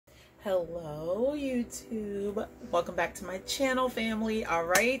Hello YouTube, welcome back to my channel, family. All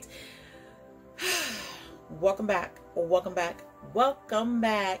right, welcome back. All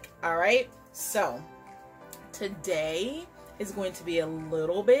right, so today is going to be a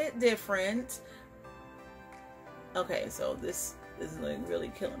little bit different. Okay, so this is like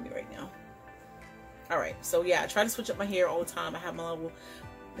really killing me right now. All right, so yeah, I try to switch up my hair all the time. I have my little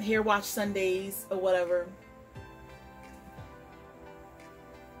hair wash Sundays or whatever.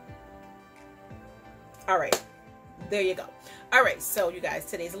 All right, there you go. All right, so you guys,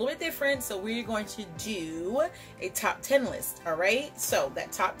 today's a little bit different. So we're going to do a top 10 list. All right, so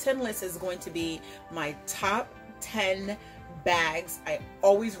that top 10 list is going to be my top 10 bags I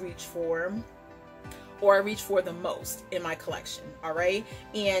always reach for, or I reach for the most in my collection. All right,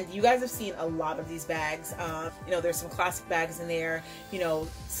 and you guys have seen a lot of these bags. You know, there's some classic bags in there, you know,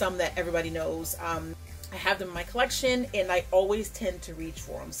 some that everybody knows. I have them in my collection and I always tend to reach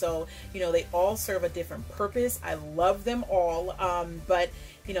for them. So, you know, they all serve a different purpose. I love them all. But,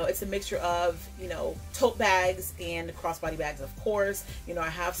 you know, it's a mixture of, you know, tote bags and crossbody bags, of course. You know, I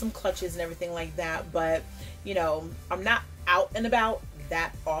have some clutches and everything like that, but, you know, I'm not out and about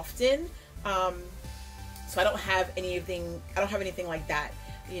that often. So I don't have anything like that,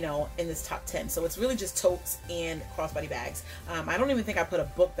 you know, in this top 10. So it's really just totes and crossbody bags. I don't even think I put a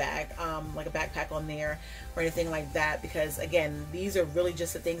book bag, like a backpack on there or anything like that, because again, these are really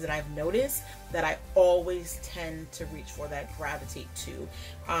just the things that I've noticed that I always tend to reach for, that I gravitate to.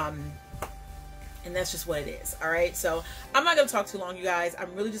 And that's just what it is. All right, so I'm not gonna talk too long, you guys.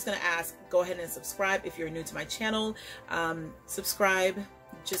 I'm really just gonna ask, go ahead and subscribe if you're new to my channel. Subscribe,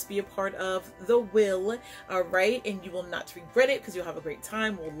 just be a part of the will. All right, and you will not regret it, because you'll have a great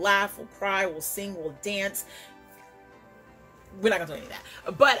time. We'll laugh, we'll cry, we'll sing, we'll dance. We're not gonna do any of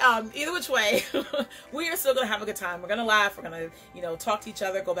that, but either which way, we are still gonna have a good time. We're gonna laugh, we're gonna, you know, talk to each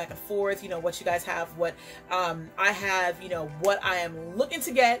other, go back and forth, you know, what you guys have, what I have, you know, what I am looking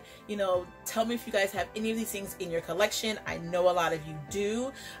to get. You know, tell me if you guys have any of these things in your collection. I know a lot of you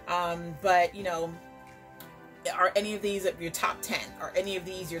do, but you know, are any of these your top 10? Are any of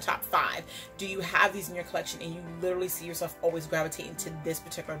these your top 5? Do you have these in your collection and you literally see yourself always gravitating to this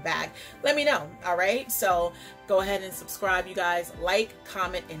particular bag? Let me know. All right, so go ahead and subscribe, you guys. Like,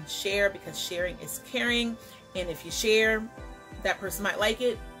 comment, and share, because sharing is caring. And if you share, that person might like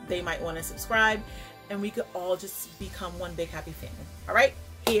it, they might want to subscribe, and we could all just become one big happy family. All right,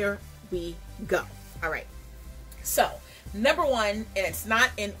 here we go. All right, so number one, and it's not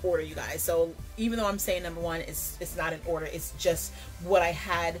in order, you guys. So even though I'm saying number one, it's not in order. It's just what I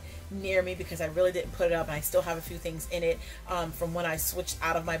had near me, because I really didn't put it up, and I still have a few things in it from when I switched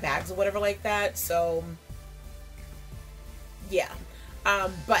out of my bags or whatever like that. So yeah,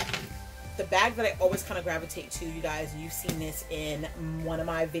 but the bag that I always kind of gravitate to, you guys, you've seen this in one of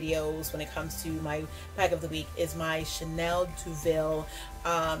my videos when it comes to my bag of the week, is my Chanel Deauville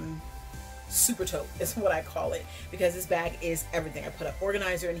super tote is what I call it, because this bag is everything. I put an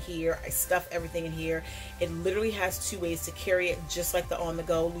organizer in here, I stuff everything in here. It literally has 2 ways to carry it, just like the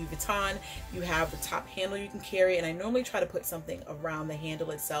on-the-go Louis Vuitton. You have the top handle you can carry, and I normally try to put something around the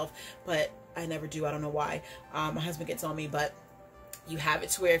handle itself, but I never do. I don't know why. My husband gets on me, but you have it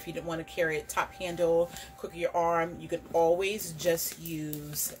to where if you didn't want to carry it top handle, quick your arm, you could always just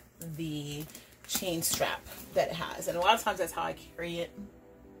use the chain strap that it has, and a lot of times that's how I carry it.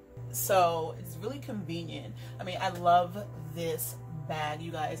 So it's really convenient. I mean, I love this bag,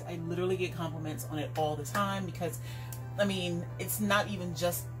 you guys. I literally get compliments on it all the time, because I mean, it's not even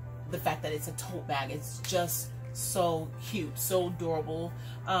just the fact that it's a tote bag, it's just so cute, so adorable.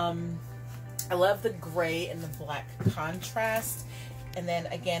 I love the gray and the black contrast. And then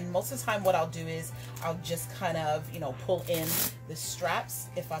again, most of the time what I'll do is I'll just kind of, you know, pull in the straps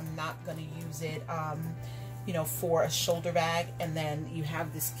if I'm not going to use it you know, for a shoulder bag, and then you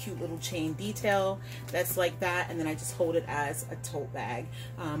have this cute little chain detail that's like that, and then I just hold it as a tote bag,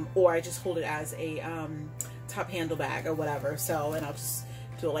 or I just hold it as a top handle bag or whatever. So, and I'll just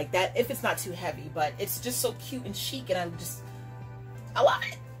do it like that if it's not too heavy, but it's just so cute and chic, and I love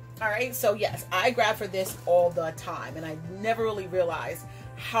it. All right, so yes, I grab for this all the time, and I never really realized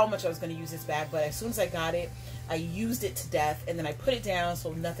how much I was going to use this bag, but as soon as I got it, I used it to death, and then I put it down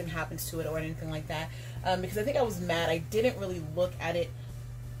so nothing happens to it or anything like that, because I think I was mad. I didn't really look at it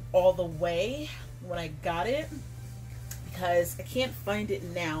all the way when I got it, because I can't find it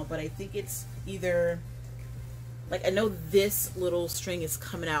now, but I think it's either, like, I know this little string is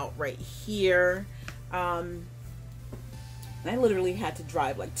coming out right here, and I literally had to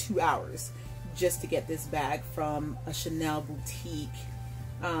drive like 2 hours just to get this bag from a Chanel boutique.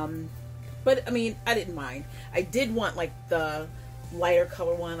 But I mean, I didn't mind. I did want like the lighter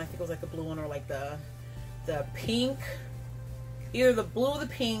color one. I think it was like the blue one or like the pink, either the blue or the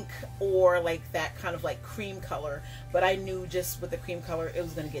pink, or like that kind of like cream color. But I knew just with the cream color it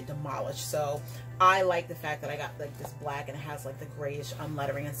was going to get demolished, so I like the fact that I got like this black and it has like the grayish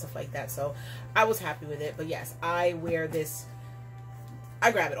lettering and stuff like that, so I was happy with it. But yes, I wear this,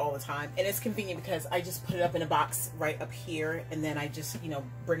 I grab it all the time, and it's convenient because I just put it up in a box right up here, and then I just, you know,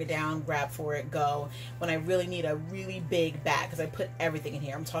 bring it down, grab for it, go. When I really need a really big bag, because I put everything in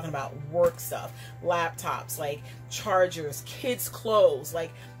here. I'm talking about work stuff, laptops, like chargers, kids' clothes.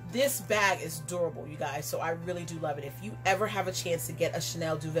 Like, this bag is durable, you guys, so I really do love it. If you ever have a chance to get a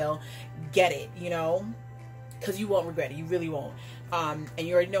Chanel Deauville, get it, you know, because you won't regret it. You really won't. And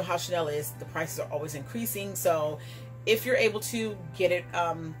you already know how Chanel is. The prices are always increasing, so if you're able to get it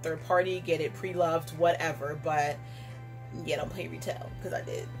third party, get it pre-loved, whatever, but yeah, don't pay retail, because I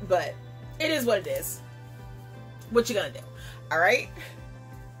did. But it is what it is. What you gonna do? All right.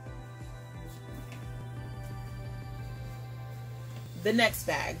 The next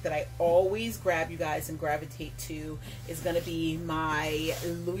bag that I always grab, you guys, and gravitate to is gonna be my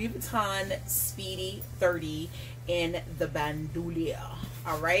Louis Vuitton Speedy 30 in the bandolier.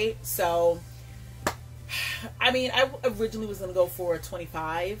 All right, so I mean, I originally was going to go for a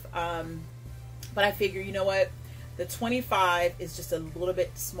 25, but I figure, you know what, the 25 is just a little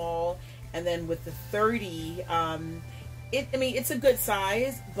bit small, and then with the 30, I mean, it's a good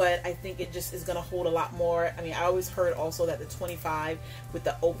size, but I think it just is going to hold a lot more. I mean, I always heard also that the 25 with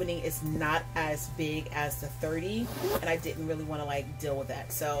the opening is not as big as the 30, and I didn't really want to like deal with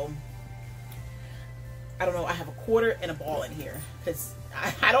that, so I don't know. I have a quarter and a ball in here because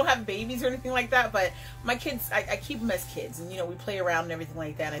I don't have babies or anything like that, but my kids, I keep them as kids, and you know, we play around and everything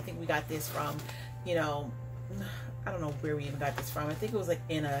like that. And I think we got this from, you know, I don't know where we even got this from. I think it was like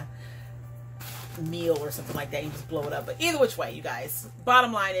in a meal or something like that. You just blow it up. But either which way, you guys,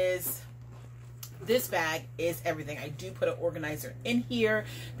 bottom line is, this bag is everything. I do put an organizer in here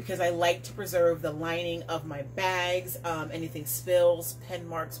because I like to preserve the lining of my bags. Anything spills, pen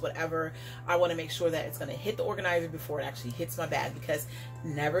marks, whatever, I want to make sure that it's going to hit the organizer before it actually hits my bag, because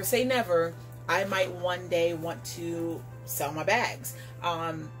never say never. I might one day want to sell my bags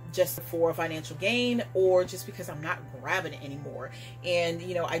just for financial gain, or just because I'm not grabbing it anymore. And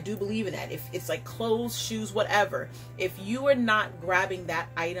you know, I do believe in that. If it's like clothes, shoes, whatever, if you are not grabbing that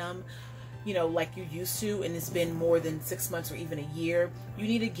item, you know, like you used to, and it's been more than 6 months or even a year, you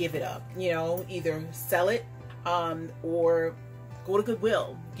need to give it up. You know, either sell it or go to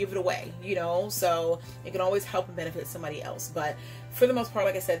Goodwill, give it away, you know, so it can always help and benefit somebody else. But for the most part,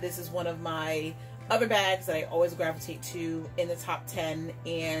 like I said, this is one of my other bags that I always gravitate to in the top 10,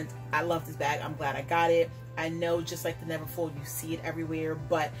 and I love this bag. I'm glad I got it. I know, just like the Neverfull, you see it everywhere,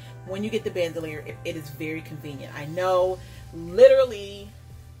 but when you get the bandolier, it is very convenient. I know, literally,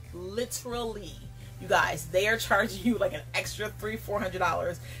 you guys, they are charging you like an extra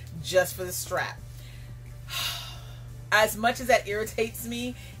 $300-400 just for the strap. As much as that irritates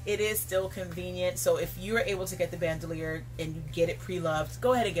me, it is still convenient. So if you're able to get the bandolier and you get it pre-loved,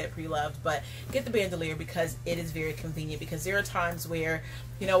 go ahead and get it pre-loved, but get the bandolier because it is very convenient. Because there are times where,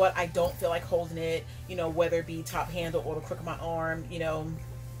 you know what, I don't feel like holding it, you know, whether it be top handle or the crook of my arm, you know,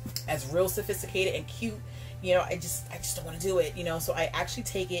 as real sophisticated and cute, you know, I just don't want to do it, you know. So I actually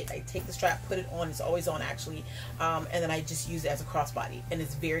take it, I take the strap, put it on, it's always on actually, and then I just use it as a crossbody, and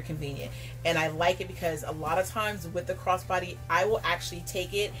it's very convenient. And I like it because a lot of times with the crossbody, I will actually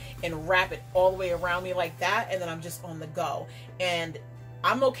take it and wrap it all the way around me like that, and then I'm just on the go. And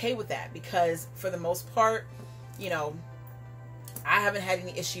I'm okay with that because for the most part, you know, I haven't had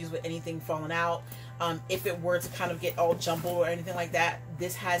any issues with anything falling out. If it were to kind of get all jumbled or anything like that,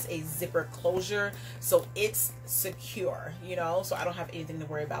 this has a zipper closure, so it's secure, you know, so I don't have anything to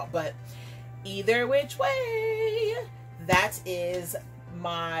worry about. But either which way, that is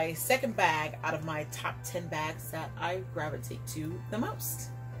my second bag out of my top 10 bags that I gravitate to the most.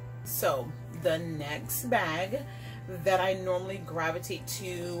 So the next bag that I normally gravitate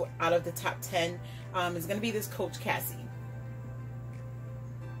to out of the top 10 is going to be this Coach Cassie.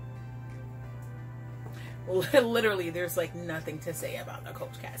 Literally, there's like nothing to say about the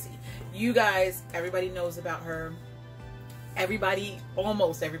Coach Cassie. You guys, everybody knows about her. Everybody,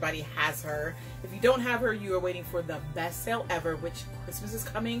 almost everybody has her. If you don't have her, you are waiting for the best sale ever, which Christmas is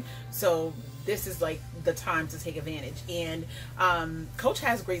coming. So this is like the time to take advantage. And Coach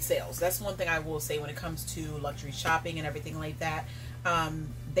has great sales. That's one thing I will say when it comes to luxury shopping and everything like that.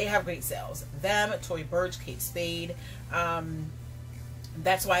 They have great sales. Them, Tory, Burch, Kate Spade.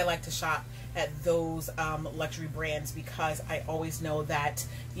 That's why I like to shop at those luxury brands, because I always know that,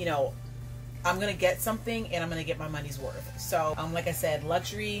 you know, I'm gonna get something and I'm gonna get my money's worth. So like I said,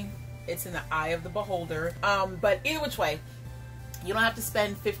 luxury, it's in the eye of the beholder. But either which way, you don't have to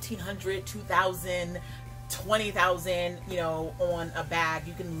spend $1,500, $2,000, $20,000, you know, on a bag.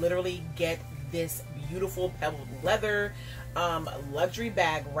 You can literally get this beautiful pebbled leather luxury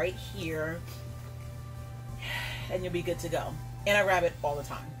bag right here, and you'll be good to go. And I grab it all the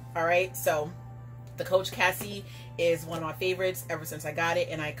time. All right, so the Coach Cassie is one of my favorites ever since I got it,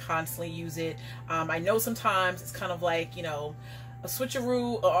 and I constantly use it. I know sometimes it's kind of like, you know, a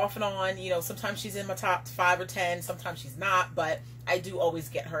switcheroo off and on. You know, sometimes she's in my top 5 or 10, sometimes she's not, but I do always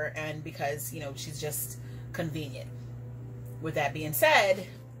get her, and because, you know, she's just convenient. With that being said,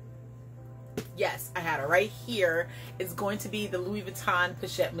 yes, I had her right here. It's going to be the Louis Vuitton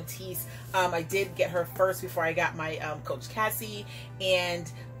Pochette Metis. I did get her first before I got my Coach Cassie,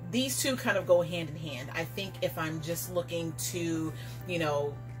 and these two kind of go hand in hand. I think if I'm just looking to, you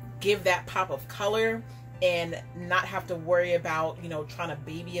know, give that pop of color and not have to worry about, you know, trying to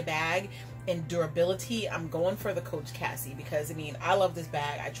baby a bag and durability, I'm going for the Coach Cassie, because I mean, I love this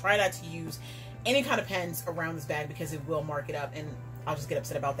bag. I try not to use any kind of pens around this bag because it will mark it up, and I'll just get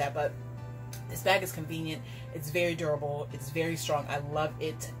upset about that. But this bag is convenient, it's very durable, it's very strong. I love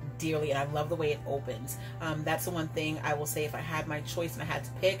it dearly, and I love the way it opens. That's the one thing I will say, if I had my choice and I had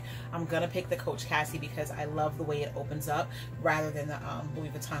to pick, I'm gonna pick the Coach Cassie because I love the way it opens up rather than the Louis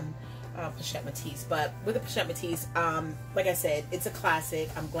Vuitton Pochette Metis. But with the Pochette Metis, like I said, it's a classic.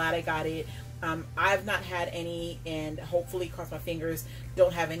 I'm glad I got it. I've not had any, and hopefully, cross my fingers,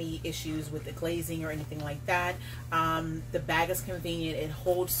 don't have any issues with the glazing or anything like that. The bag is convenient, it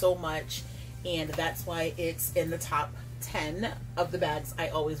holds so much, and that's why it's in the top 10 of the bags I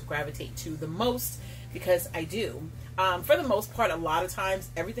always gravitate to the most, because I do. For the most part, a lot of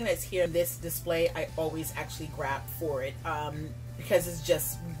times, everything that's here in this display, I always actually grab for it, because it's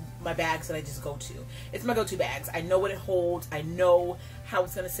just my bags that I just go to. It's my go-to bags. I know what it holds. I know how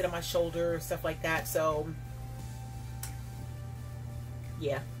it's going to sit on my shoulder, stuff like that. So,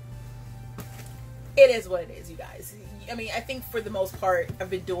 yeah. It is what it is, you guys. I mean, I think for the most part, I've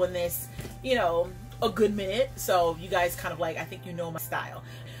been doing this, you know, a good minute. So, you guys kind of like, I think you know my style.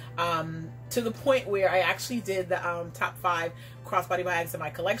 To the point where I actually did the top 5 crossbody bags in my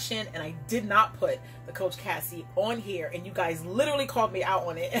collection, and I did not put the Coach Cassie on here, and you guys literally called me out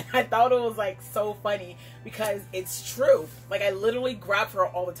on it, and I thought it was like so funny because it's true. Like, I literally grab her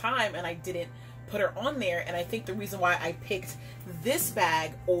all the time and I didn't put her on there. And I think the reason why I picked this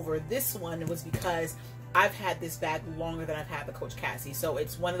bag over this one was because I've had this bag longer than I've had the Coach Cassie. So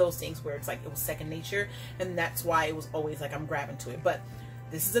it's one of those things where it's like it was second nature, and that's why it was always like I'm grabbing to it. But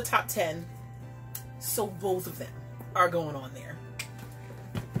this is a top 10, so both of them are going on there.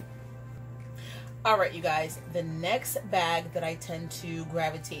 Alright, you guys, the next bag that I tend to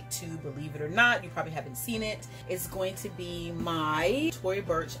gravitate to, believe it or not, you probably haven't seen it, is going to be my Tory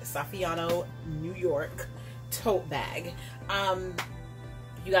Burch Saffiano New York tote bag.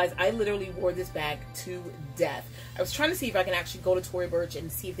 You guys, I literally wore this bag to death. I was trying to see if I can actually go to Tory Burch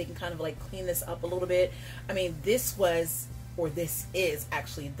and see if they can kind of like clean this up a little bit. I mean, this was, or this is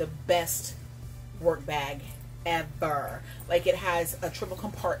actually the best work bag ever. Like, it has a triple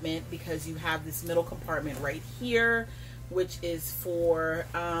compartment because you have this middle compartment right here, which is for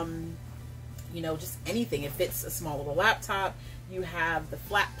you know, just anything. It fits a small little laptop. You have the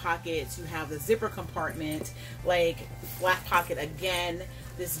flat pockets, you have the zipper compartment, like flat pocket again.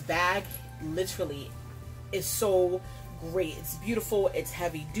 This bag literally is so great. It's beautiful, it's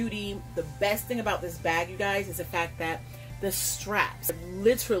heavy duty. The best thing about this bag, you guys, is the fact that the straps,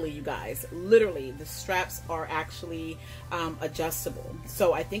 literally, you guys, literally, the straps are actually adjustable.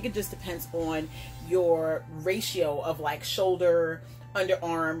 So I think it just depends on your ratio of like shoulder,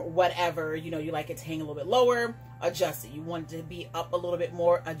 underarm, whatever, you know, you like it to hang a little bit lower, adjust it. You want it to be up a little bit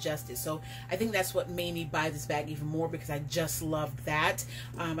more, adjust it. So I think that's what made me buy this bag even more, because I just loved that.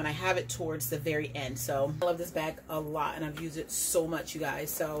 And I have it towards the very end. So I love this bag a lot, and I've used it so much, you guys.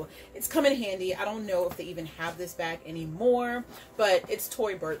 So it's come in handy. I don't know if they even have this bag anymore, but it's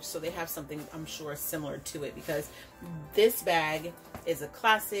Tory Burch, so they have something, I'm sure, similar to it, because this bag is a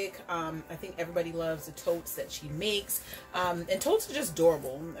classic. I think everybody loves the totes that she makes. And totes are just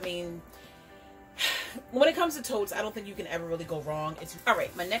adorable. I mean, when it comes to totes, I don't think you can ever really go wrong. All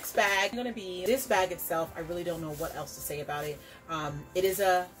right, my next bag is going to be this bag itself. I really don't know what else to say about it. It is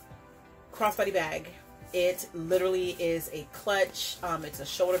a crossbody bag. It literally is a clutch. It's a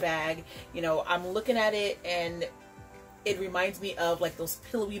shoulder bag. You know, I'm looking at it and it reminds me of like those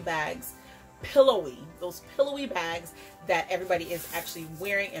pillowy bags. Those pillowy bags that everybody is actually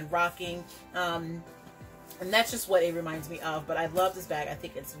wearing and rocking. And that's just what it reminds me of. But I love this bag. I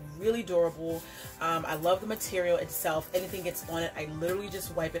think it's really durable. I love the material itself. Anything gets on it, I literally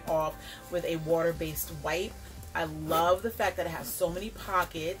just wipe it off with a water-based wipe. I love the fact that it has so many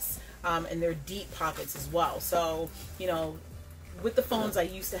pockets, and they're deep pockets as well. So, you know, with the phones I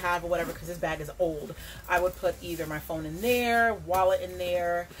used to have or whatever, because this bag is old, I would put either my phone in there, wallet in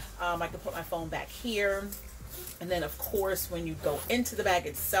there. I could put my phone back here. And then, of course, when you go into the bag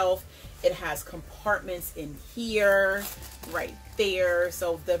itself, it has compartments in here, right there.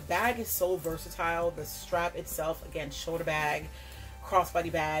 So the bag is so versatile. The strap itself, again, shoulder bag,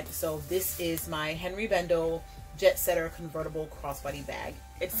 crossbody bag. So this is my Henri Bendel Jetsetter convertible crossbody bag.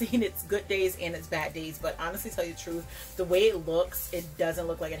 It's seen its good days and its bad days, but honestly, tell you the truth, the way it looks, it doesn't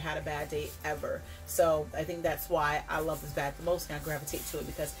look like it had a bad day ever. So I think that's why I love this bag the most, and I gravitate to it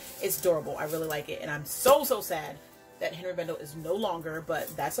because it's durable. I really like it, and I'm so sad that Henri Bendel is no longer,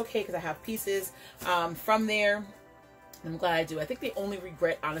 but that's okay because I have pieces from there. I'm glad I do. I think the only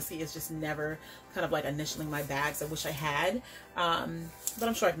regret, honestly, is just never kind of like initialing my bags. I wish I had, but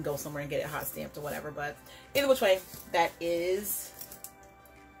I'm sure I can go somewhere and get it hot stamped or whatever. But either which way, that is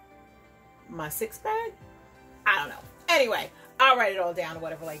my 6th bag. I don't know. Anyway, I'll write it all down or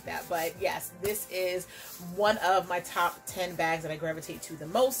whatever like that. But yes, this is one of my top 10 bags that I gravitate to the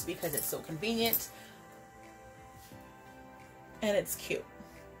most because it's so convenient and it's cute.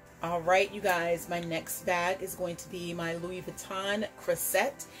 All right, you guys, my next bag is going to be my Louis Vuitton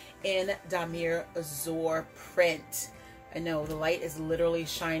Croisette in Damier Azur print. I know the light is literally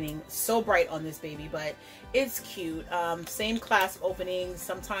shining so bright on this baby, but it's cute. Same clasp opening.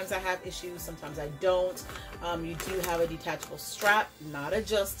 Sometimes I have issues, sometimes I don't. You do have a detachable strap, not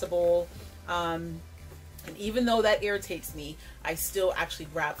adjustable. And even though that irritates me, I still actually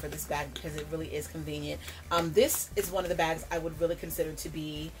grab for this bag because it really is convenient. This is one of the bags I would really consider to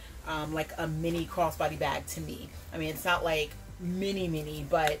be like a mini crossbody bag to me. I mean, it's not like mini,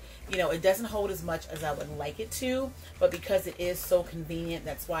 but you know, it doesn't hold as much as I would like it to, but because it is so convenient,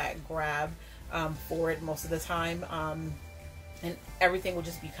 that's why I grab for it most of the time. And everything will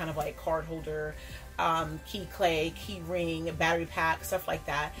just be kind of like card holder, key clay, key ring, battery pack, stuff like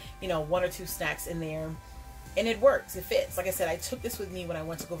that. You know, 1 or 2 snacks in there. And it works, it fits. Like I said, I took this with me when I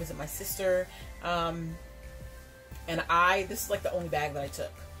went to go visit my sister. And this is like the only bag that I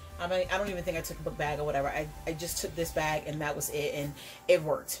took. I mean, I don't even think I took a book bag or whatever. I just took this bag and that was it. And it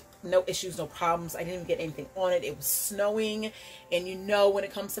worked. No issues, no problems. I didn't even get anything on it. It was snowing. And you know, when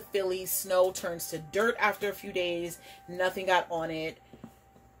it comes to Philly, snow turns to dirt after a few days. Nothing got on it.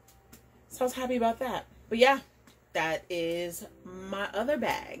 So I was happy about that. But yeah, that is my other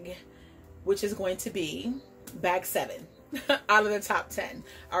bag, which is going to be bag 7 out of the top 10.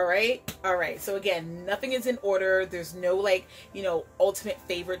 All right. So again, nothing is in order. There's no like, you know, ultimate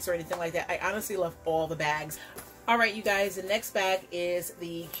favorites or anything like that. I honestly love all the bags. All right, you guys, the next bag is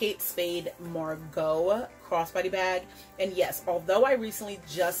the Kate Spade Margaux crossbody bag. And yes, although I recently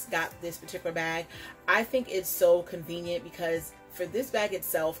just got this particular bag, I think it's so convenient because for this bag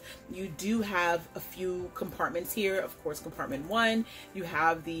itself, you do have a few compartments here. Of course, compartment 1, you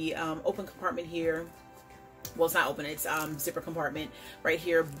have the open compartment here. Well, it's not open, it's zipper compartment right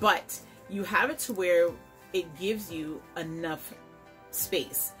here, but you have it to where it gives you enough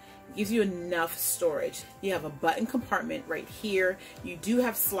space. It gives you enough storage. You have a button compartment right here. You do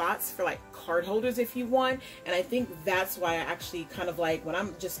have slots for like card holders if you want, and I think that's why I actually kind of like when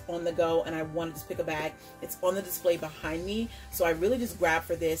I'm just on the go and I want to just pick a bag, it's on the display behind me, so I really just grab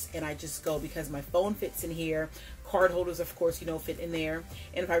for this and I just go because my phone fits in here. Card holders, of course, you know, fit in there.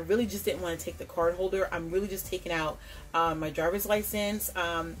 And if I really just didn't want to take the card holder, I'm really just taking out my driver's license,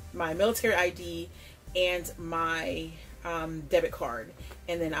 my military ID, and my debit card,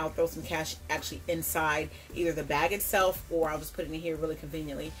 and then I'll throw some cash actually inside either the bag itself, or I'll just put it in here really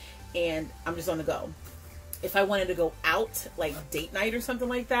conveniently, and I'm just on the go. If I wanted to go out like date night or something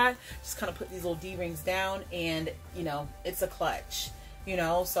like that, just kind of put these little D-rings down, and you know, it's a clutch. You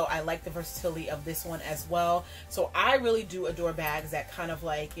know, so I like the versatility of this one as well. So I really do adore bags that kind of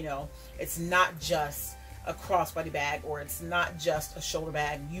like, you know, it's not just a crossbody bag or it's not just a shoulder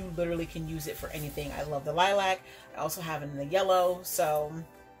bag. You literally can use it for anything. I love the lilac. I also have it in the yellow. So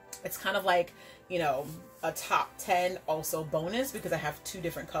it's kind of like, you know, a top 10 also bonus because I have 2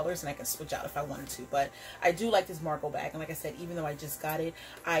 different colors and I can switch out if I wanted to. But I do like this Margaux bag, and like I said, even though I just got it,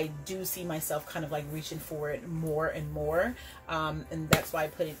 I do see myself kind of like reaching for it more and more, and that's why I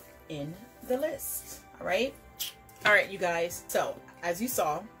put it in the list. All right, you guys, so as you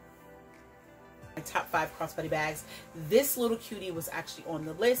saw, my top 5 crossbody bags. This little cutie was actually on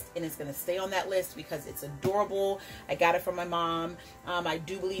the list, and it's going to stay on that list because it's adorable. I got it from my mom. I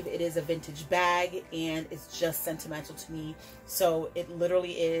do believe it is a vintage bag, and it's just sentimental to me. So it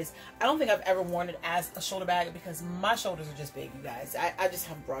literally is. I don't think I've ever worn it as a shoulder bag because my shoulders are just big, you guys. I just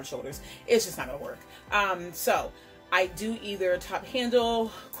have broad shoulders. It's just not going to work. So I do either top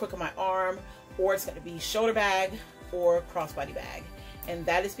handle, crook of my arm, or it's going to be shoulder bag or crossbody bag. And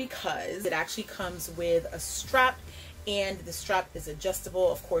that is because it actually comes with a strap, and the strap is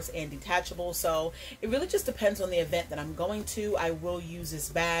adjustable, of course, and detachable. So it really just depends on the event that I'm going to. I will use this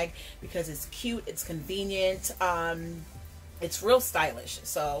bag because it's cute, it's convenient, it's real stylish.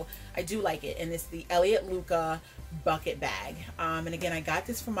 So I do like it. And it's the Elliut Luca bucket bag. And again, I got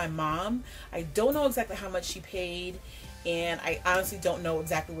this from my mom. I don't know exactly how much she paid, and I honestly don't know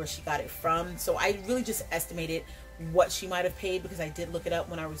exactly where she got it from. So I really just estimated what she might have paid because I did look it up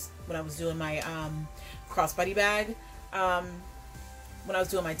when I was doing my crossbody bag, when I was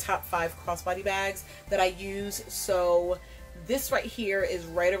doing my top 5 crossbody bags that I use. So this right here is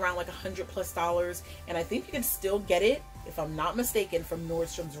right around like $100+, and I think you can still get it, if I'm not mistaken, from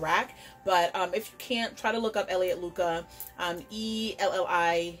Nordstrom's rack. But if you can't, try to look up Elliut Luca,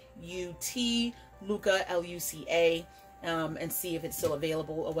 E-L-L-I-U-T, Luca, L-U-C-A, and see if it's still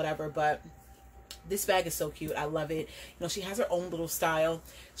available or whatever. But this bag is so cute. I love it. You know, she has her own little style.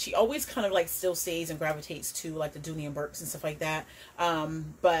 She always kind of like still stays and gravitates to like the Dooney and Burks and stuff like that.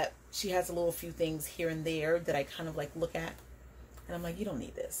 But she has a little few things here and there that I kind of like look at, and I'm like, you don't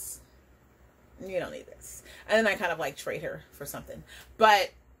need this. You don't need this. And then I kind of like trade her for something.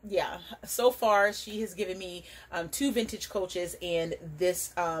 But yeah, so far she has given me 2 vintage Coaches and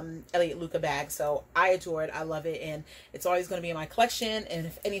this Elliut Luca bag. So I adore it. I love it, and it's always going to be in my collection, and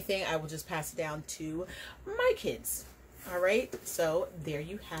if anything, I will just pass it down to my kids. All right, so there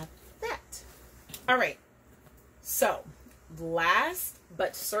you have that. All right, so last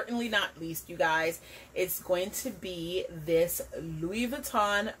but certainly not least, you guys, it's going to be this Louis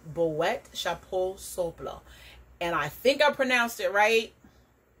Vuitton Boite Chapeau Souple, and I think I pronounced it right.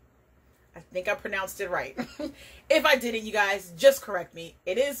 I think I pronounced it right. If I didn't, you guys, just correct me.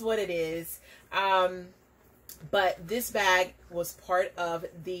 It is what it is. But this bag was part of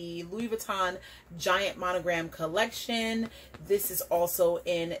the Louis Vuitton Giant Monogram collection. This is also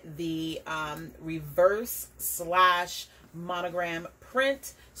in the reverse / monogram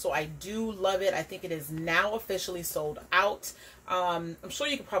print. So I do love it. I think it is now officially sold out. I'm sure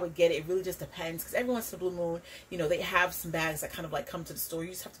you can probably get it. It really just depends, because every once in a blue moon, you know, they have some bags that kind of like come to the store.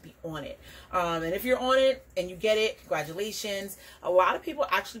 You just have to be on it. And if you're on it and you get it, congratulations. A lot of people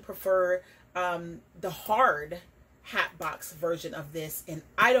actually prefer the hard hat box version of this, and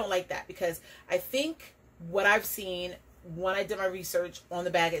I don't like that, because I think what I've seen when I did my research on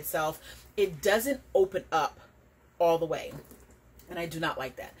the bag itself, it doesn't open up all the way, and I do not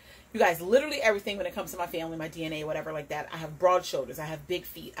like that. You guys, literally everything when it comes to my family, my DNA, whatever like that, I have broad shoulders, I have big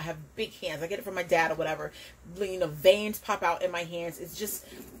feet, I have big hands. I get it from my dad or whatever. You know, veins pop out in my hands. It's just,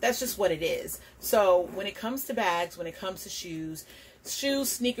 that's just what it is. So when it comes to bags, when it comes to shoes,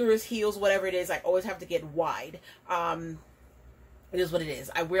 sneakers, heels, whatever it is, I always have to get wide. It is what it is.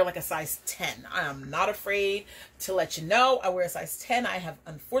 I wear like a size 10. I am not afraid to let you know. I wear a size 10. I have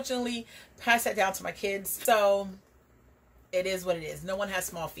unfortunately passed that down to my kids. So it is what it is. No one has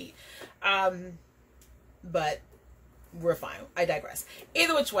small feet. But we're fine. I digress.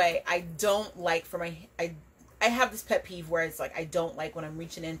 Either which way, I don't like for my... I have this pet peeve where it's like, I don't like when I'm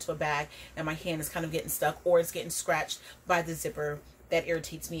reaching into a bag and my hand is kind of getting stuck or it's getting scratched by the zipper. That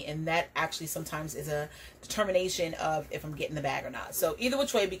irritates me, and that actually sometimes is a determination of if I'm getting the bag or not. So either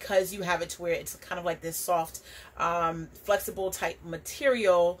which way, because you have it to where it's kind of like this soft, flexible type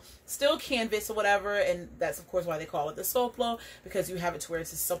material, still canvas or whatever, and that's of course why they call it the Souple, because you have it to where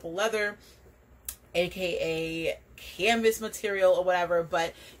it's a supple leather, aka canvas material or whatever,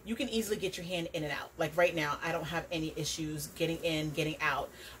 but you can easily get your hand in and out. Like right now, I don't have any issues getting in, getting out.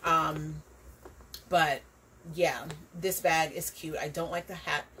 But yeah, this bag is cute. I don't like the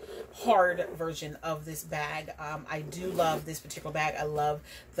hard version of this bag. I do love this particular bag. I love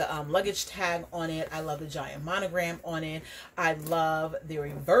the luggage tag on it. I love the giant monogram on it. I love the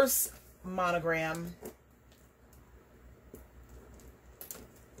reverse monogram.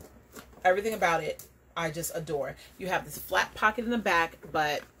 Everything about it, I just adore. You have this flat pocket in the back,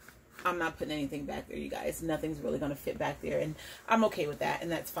 but I'm not putting anything back there, you guys. Nothing's really going to fit back there, and I'm okay with that,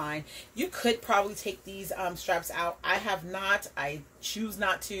 and that's fine. You could probably take these straps out. I have not. I choose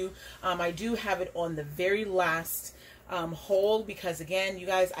not to. I do have it on the very last hole, because again, you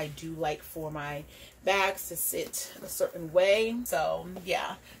guys, I do like for my bags to sit a certain way. So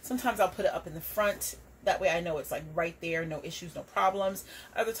yeah, sometimes I'll put it up in the front. That way I know it's like right there, no issues, no problems.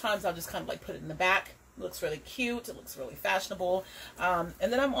 Other times I'll just kind of like put it in the back. It looks really cute. It looks really fashionable. And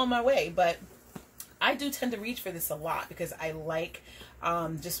then I'm on my way. But I do tend to reach for this a lot because I like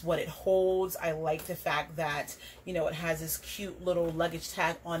just what it holds. I like the fact that, you know, it has this cute little luggage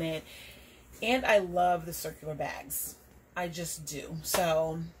tag on it. And I love the circular bags. I just do.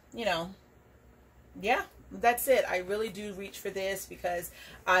 So, you know, yeah, that's it. I really do reach for this because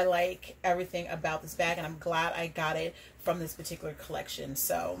I like everything about this bag, and I'm glad I got it from this particular collection.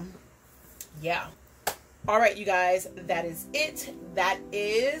 So yeah. All right, you guys, that is it. That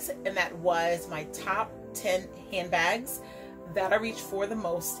was my top 10 handbags that I reach for the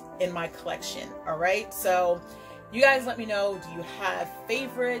most in my collection. All right, so you guys let me know, do you have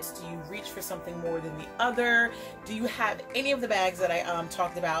favorites? Do you reach for something more than the other? Do you have any of the bags that I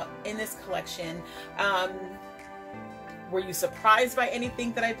talked about in this collection? Were you surprised by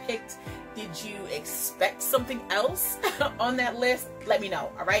anything that I picked? Did you expect something else on that list? Let me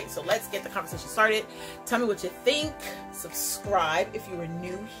know, all right? So let's get the conversation started. Tell me what you think. Subscribe if you are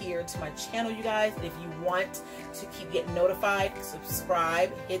new here to my channel, you guys. And if you want to keep getting notified,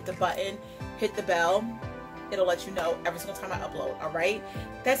 subscribe, hit the button, hit the bell. It'll let you know every single time I upload, all right?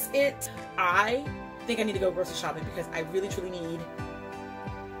 That's it. I think I need to go grocery shopping because I really, truly need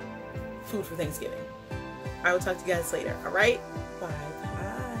food for Thanksgiving. I will talk to you guys later, all right? Bye.